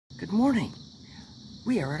Good morning.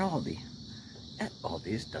 We are at Aldi. At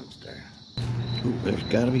Aldi's dumpster. Ooh, there's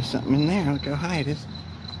got to be something in there. Look how high it is.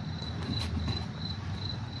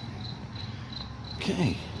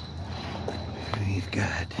 Okay. We've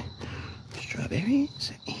got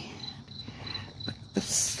strawberries and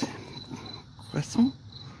breakfast croissant.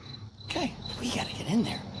 Okay, we gotta get in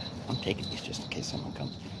there. I'm taking these just in case someone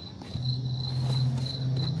comes.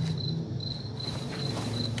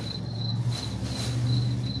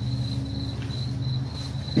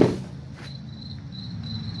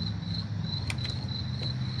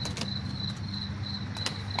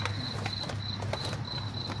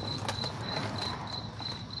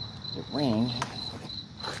 It rained.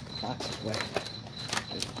 The box is wet.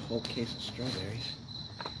 There's a whole case of strawberries.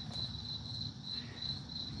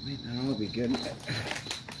 Might not all be good, but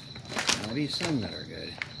there'll be some that are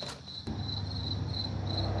good.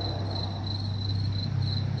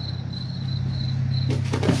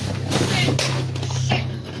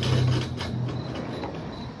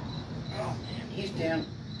 Oh man, he's down.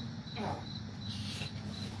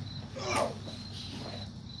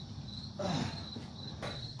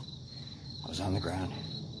 I was on the ground,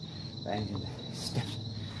 banged into,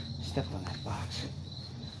 stepped on that box.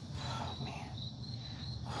 Oh man,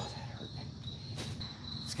 oh that hurt.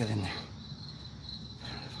 Let's get in there. I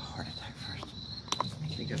don't have a heart attack first. I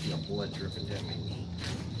think I feel blood dripping down my knee.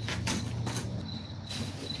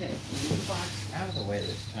 Okay, move the box out of the way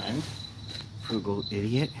this time. Frugal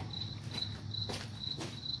idiot.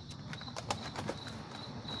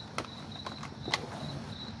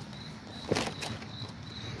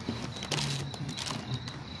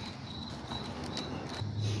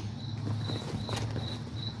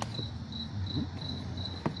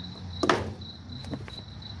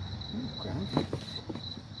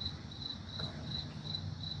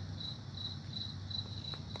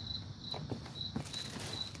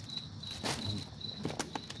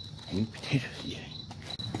 Any potatoes? Yeah.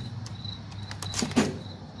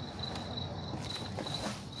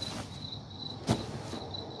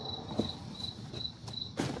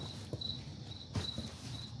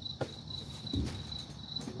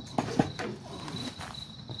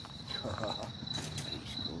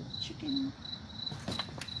 Nice cold chicken.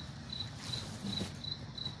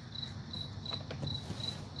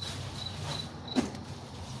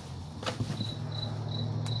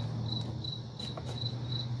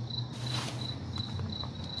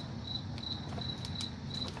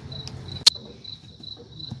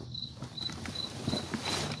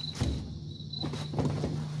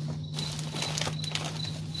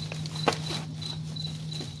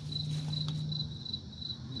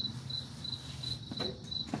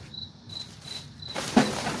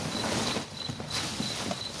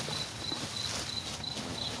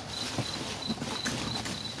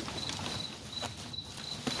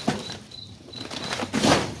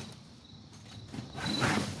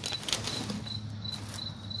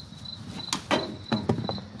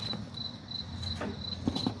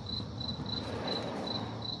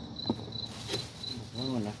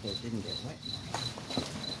 Low enough that it didn't get wet.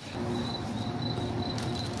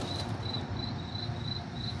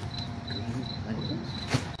 Green onions.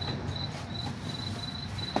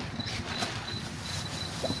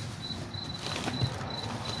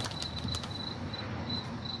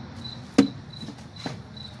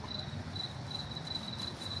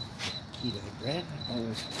 Keto bread,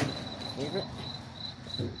 always my favorite.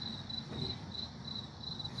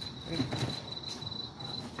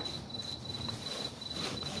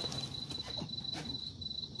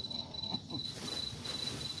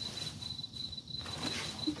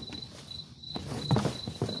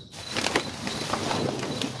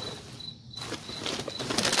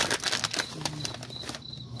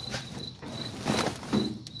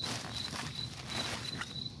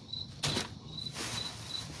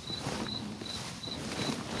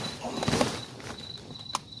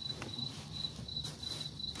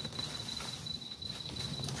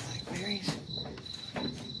 Blackberries.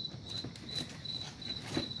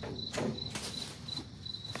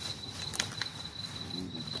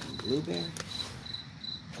 Blueberries.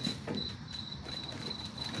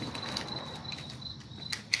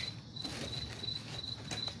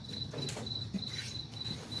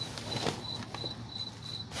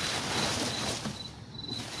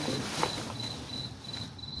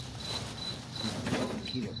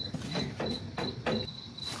 Keto bread.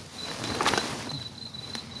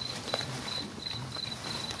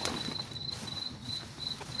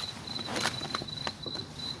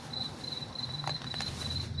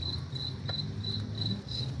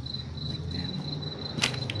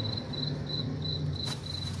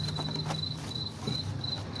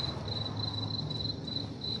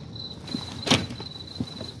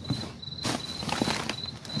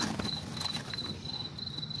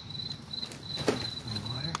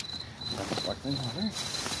 Another.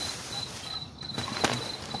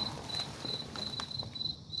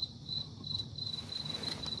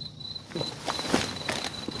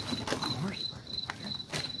 More sparkly butter.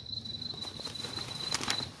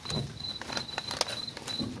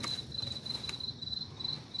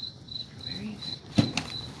 Strawberries.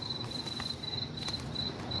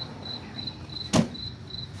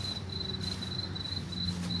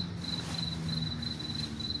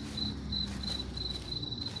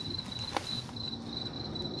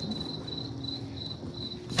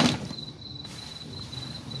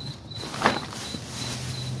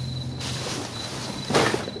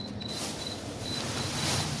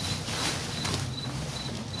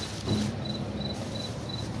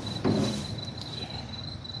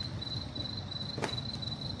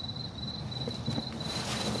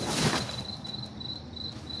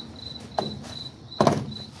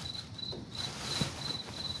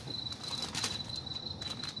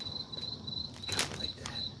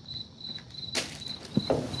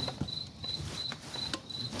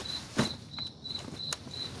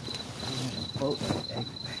 Boat egg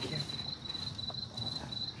back here.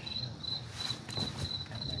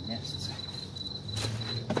 Got their nests.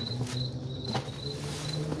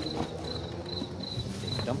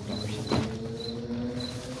 They dumped them or something.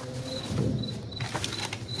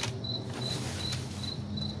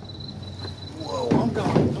 Whoa, I'm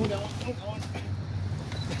going. We got a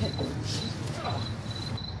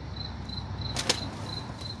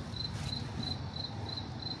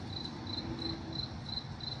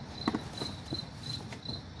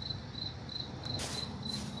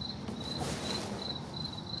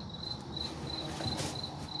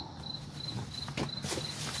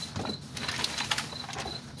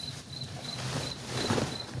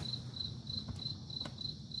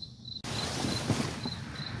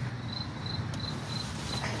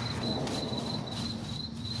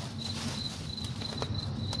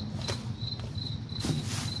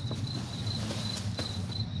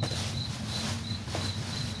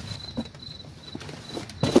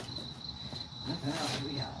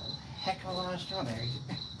heck of a lot of strawberries.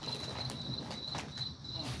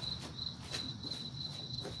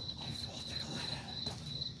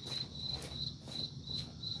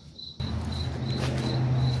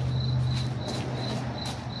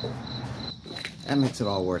 That makes it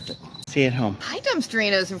all worth it. See you at home. Hi,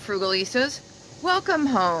 Dumpsterinos and Frugalistas. Welcome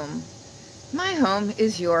home. My home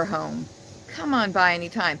is your home. Come on by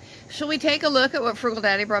anytime. Shall we take a look at what Frugal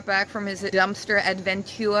Daddy brought back from his dumpster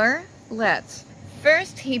adventure? Let's.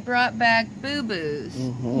 First, he brought back boo-boos.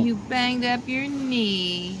 You banged up your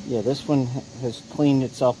knee. Yeah, this one has cleaned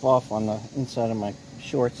itself off on the inside of my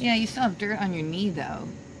shorts. Yeah, you still have dirt on your knee, though.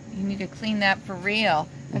 You need to clean that for real.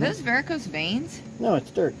 Are those varicose veins? No,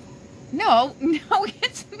 it's dirt. No,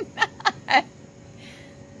 it's not.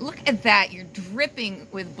 Look at that. You're dripping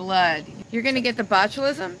with blood. You're going to get the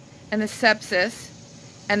botulism and the sepsis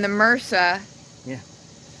and the MRSA. Yeah.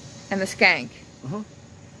 And the skank. There's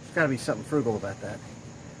got to be something frugal about that.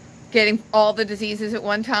 Getting all the diseases at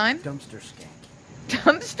one time? Dumpster skank.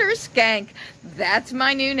 Dumpster skank. That's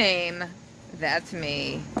my new name. That's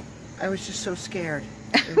me. I was just so scared.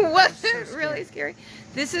 Was it really scary?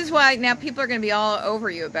 This is why now people are going to be all over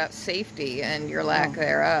you about safety and your lack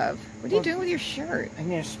thereof. What are you doing with your shirt? I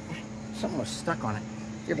need something was stuck on it.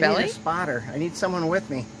 Your belly? I need a spotter. I need someone with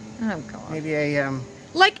me. Oh, God. Maybe a,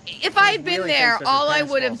 Like, if I had been really there, thinks all I there's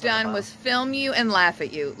a would have tennis ball done somewhere. was film you and laugh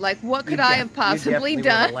at you. Like, what could I have possibly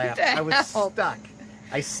done to I was help? stuck.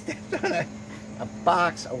 I stepped on a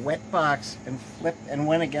box, a wet box, and flipped and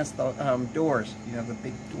went against the doors. You know, the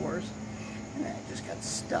big doors. And I just got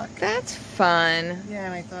stuck. That's fun. Yeah,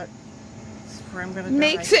 and I thought, this is where I'm going to die.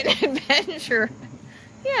 Makes it an adventure.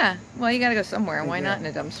 Yeah. Well, you got to go somewhere. Why not in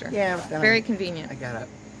a dumpster? Yeah. But then Very convenient. I got up.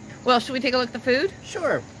 Well, should we take a look at the food?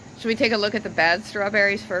 Sure. Should we take a look at the bad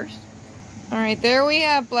strawberries first? All right, there we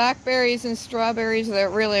have blackberries and strawberries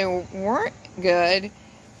that really weren't good,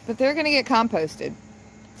 but they're going to get composted.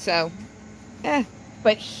 So,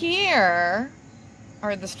 But here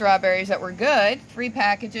are the strawberries that were good. 3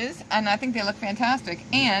 packages, and I think they look fantastic.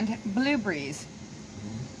 And blueberries.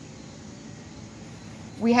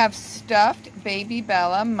 We have stuffed baby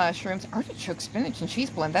Bella mushrooms, artichoke spinach and cheese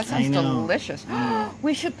blend. That sounds delicious.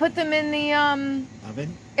 We should put them in the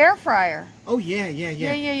oven, air fryer. Oh yeah. And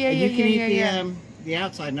you can eat the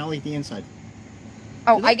outside, and I'll eat the inside.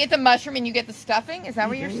 Oh, I get the mushroom and you get the stuffing. Is that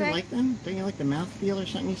what you're saying? Don't you like them? Don't you like the mouthfeel or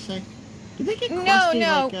something? You say? Do they get crusty?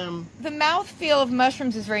 No. Like, the mouthfeel of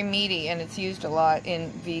mushrooms is very meaty, and it's used a lot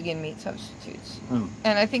in vegan meat substitutes.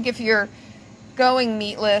 And I think if you're going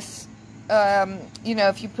meatless, you know,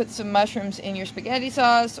 if you put some mushrooms in your spaghetti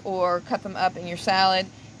sauce or cut them up in your salad,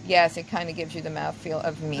 yes, it kind of gives you the mouthfeel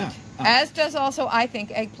of meat. Oh. As does also, I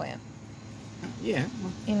think, eggplant. Yeah.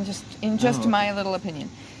 In just my little opinion.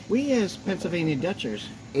 We as Pennsylvania Dutchers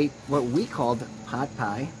ate what we called pot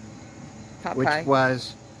pie. Pot which pie.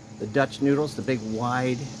 was the Dutch noodles, the big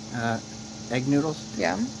wide egg noodles.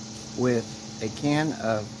 Yeah. With a can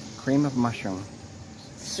of cream of mushroom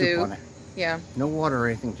soup on it. Yeah. No water or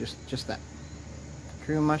anything, just that.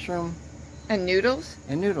 Cream of mushroom. And noodles?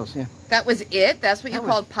 And noodles, yeah. That was it? That's what you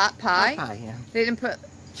called pot pie? Pot pie, yeah. They didn't put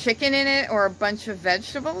chicken in it or a bunch of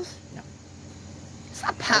vegetables? No. It's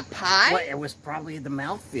not pot pie. Well, it was probably the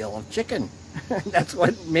mouthfeel of chicken. That's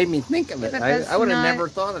what made me think of it. Yeah, I would have never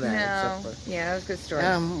thought of that. No. Except for, yeah, that was a good story.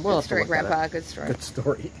 We'll good story, Grandpa. Good story. Good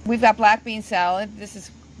story. We've got black bean salad. This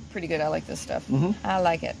is pretty good. I like this stuff. I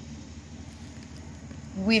like it.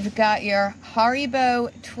 We've got your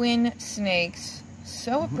Haribo twin snakes.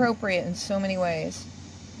 So appropriate in so many ways.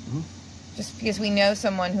 Just because we know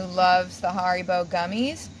someone who loves the Haribo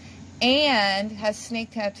gummies and has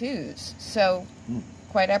snake tattoos. So,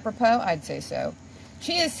 quite apropos, I'd say so.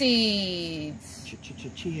 Chia seeds.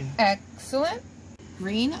 Chia. Excellent.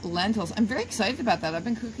 Green lentils. I'm very excited about that. I've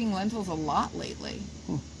been cooking lentils a lot lately.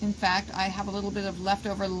 In fact, I have a little bit of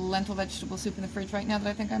leftover lentil vegetable soup in the fridge right now that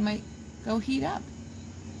I think I might go heat up.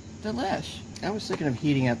 Delish. I was thinking of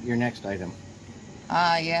heating up your next item.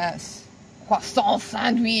 Ah, yes. Croissant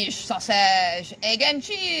sandwich, sausage, egg and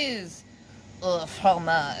cheese. Or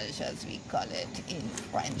fromage, as we call it in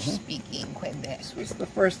French-speaking Quebec. This was the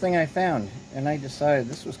first thing I found, and I decided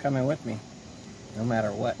this was coming with me, no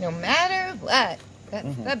matter what. No matter what.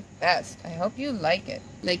 That's the best. I hope you like it.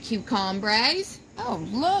 Like cucumbers? Oh,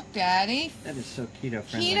 look, Daddy. That is so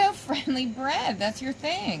keto-friendly. Keto-friendly bread. That's your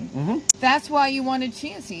thing. That's why you wanted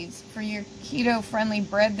chia seeds, for your keto-friendly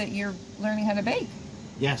bread that you're learning how to bake.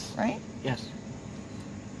 Yes. Right? Yes.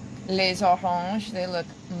 Les oranges, they look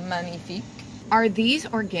magnifique. Are these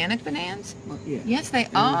organic bananas? Well, yeah. Yes, they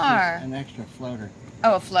are. An extra floater.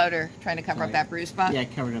 Oh, a floater, trying to cover up that bruise spot? Yeah, I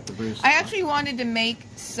covered up the bruise spot. I actually wanted to make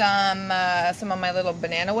some of my little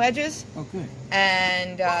banana wedges. Oh, good.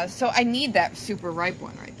 And so I need that super ripe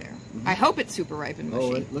one right there. I hope it's super ripe and mushy.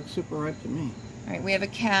 Oh, it looks super ripe to me. All right, we have a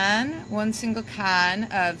can, one single can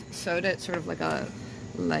of soda. It's sort of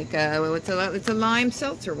it's a lime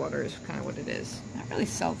seltzer water is kind of what it is. Not really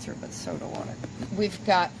seltzer, but soda water. We've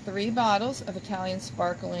got 3 bottles of Italian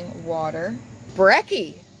sparkling water.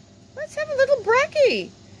 Brekkie. Let's have a little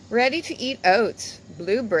brekkie. Ready to eat oats.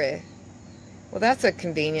 Blueberry. Well, that's a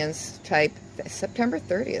convenience type. September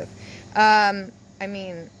 30th. I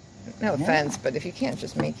mean, no offense, but if you can't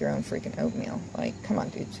just make your own freaking oatmeal, like, come on,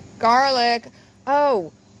 dudes. Garlic.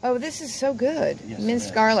 Oh, this is so good. Yes,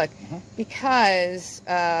 minced garlic. Because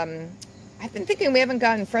I've been thinking we haven't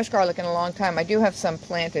gotten fresh garlic in a long time. I do have some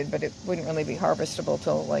planted, but it wouldn't really be harvestable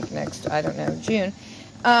till like next, I don't know, June.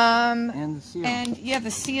 And the seal. And yeah,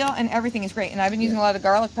 the seal and everything is great. And I've been using a lot of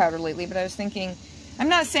garlic powder lately, but I was thinking, I'm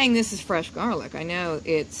not saying this is fresh garlic. I know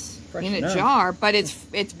it's fresh in a jar, but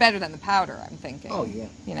it's better than the powder, I'm thinking. Oh, yeah.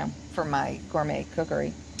 You know, for my gourmet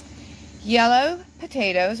cookery. Yellow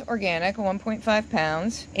potatoes, organic, 1.5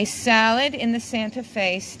 pounds. A salad in the Santa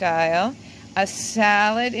Fe style. A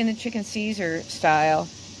salad in the chicken Caesar style.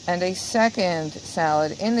 And a second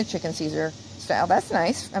salad in the chicken Caesar style. That's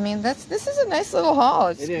nice. I mean, this is a nice little haul.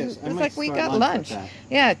 It is. It's like we got lunch.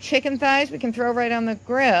 Yeah, chicken thighs we can throw right on the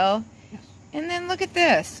grill. Yes. And then look at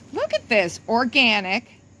this. Look at this. Organic,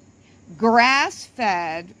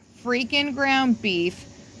 grass-fed, freaking ground beef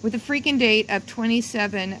with a freaking date of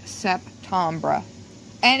 27 September.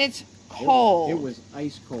 And it's cold. It was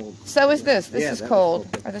ice cold. So is this. This is cold.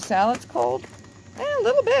 Are the salads cold? A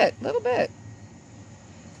little bit.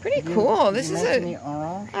 Pretty cool. This is the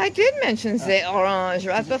orange? I did mention the orange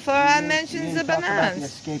right before I mentioned the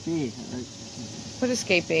bananas. The escapee. What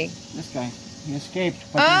escapee? This guy. He escaped,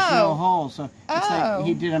 but there's no hole, so it's like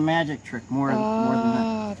he did a magic trick more than that.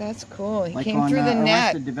 Oh, that's cool. He like came through the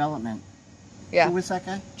net. Arrested Development. Yeah. Who was that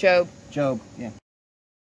guy? Job. Job, yeah.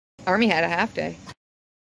 Army had a half day.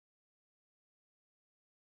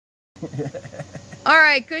 All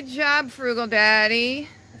right, good job, Frugal Daddy.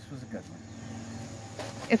 This was a good one.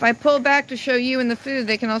 If I pull back to show you and the food,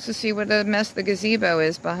 they can also see what a mess the gazebo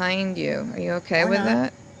is behind you. Are you okay with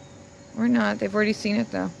that? Or not? They've already seen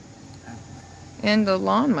it, though. And the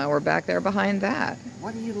lawnmower back there behind that.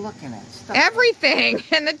 What are you looking at? Stop everything!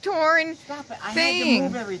 It. And the torn Stop it. I thing. had to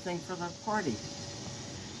move everything for the party.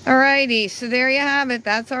 Alrighty, so there you have it.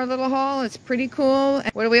 That's our little haul. It's pretty cool.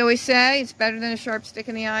 What do we always say? It's better than a sharp stick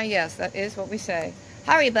in the eye. Yes, that is what we say.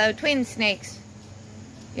 Haribo twin snakes.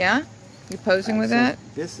 Yeah? You posing with that?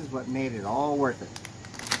 This is what made it all worth it.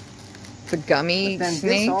 The gummy But then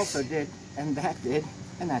snakes. this also did, and that did,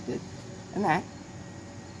 and that did, and that,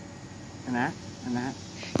 and that, and that.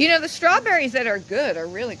 You know, the strawberries that are good are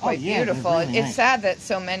really quite yeah, they're beautiful. really It's nice. sad that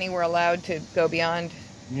so many were allowed to go beyond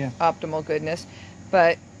optimal goodness,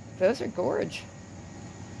 but those are gorge.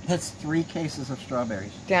 That's 3 cases of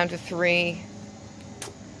strawberries. Down to 3.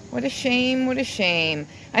 What a shame, what a shame.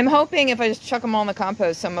 I'm hoping if I just chuck them all in the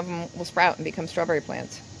compost, some of them will sprout and become strawberry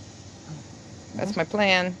plants. That's my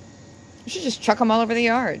plan. I should just chuck them all over the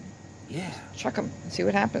yard. Yeah. Chuck them and see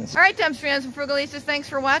what happens. All right, dumpster fans and Frugalistas, thanks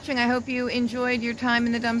for watching. I hope you enjoyed your time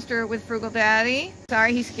in the dumpster with Frugal Daddy.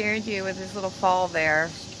 Sorry he scared you with his little fall there.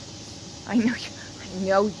 I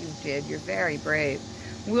know you did. You're very brave.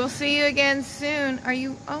 We'll see you again soon. Are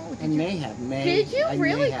you? Oh, I may have. Did you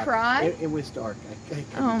really cry? It was dark. I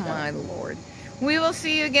Oh my Lord. We will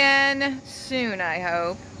see you again soon, I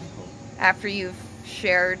hope. After you've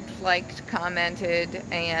shared, liked, commented,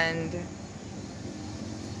 and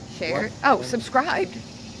shared. What? Oh, subscribed.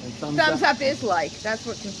 And Thumbs up is like. That's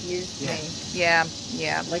what confused me. Yeah,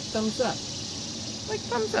 yeah. Like thumbs up. Like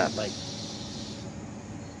thumbs up. Like.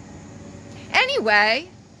 Anyway,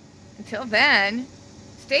 until then,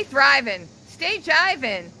 stay thriving, stay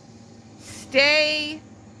jiving, stay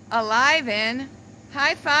alive-in,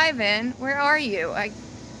 high-fiving. Where are you? And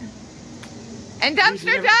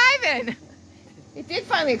dumpster diving. It did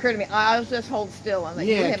finally occur to me. I'll just hold still and let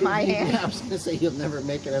you hit my hand. I was going to say you'll never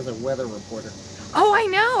make it as a weather reporter. Oh, I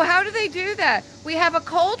know. How do they do that? We have a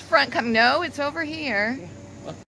cold front coming. No, it's over here. Yeah.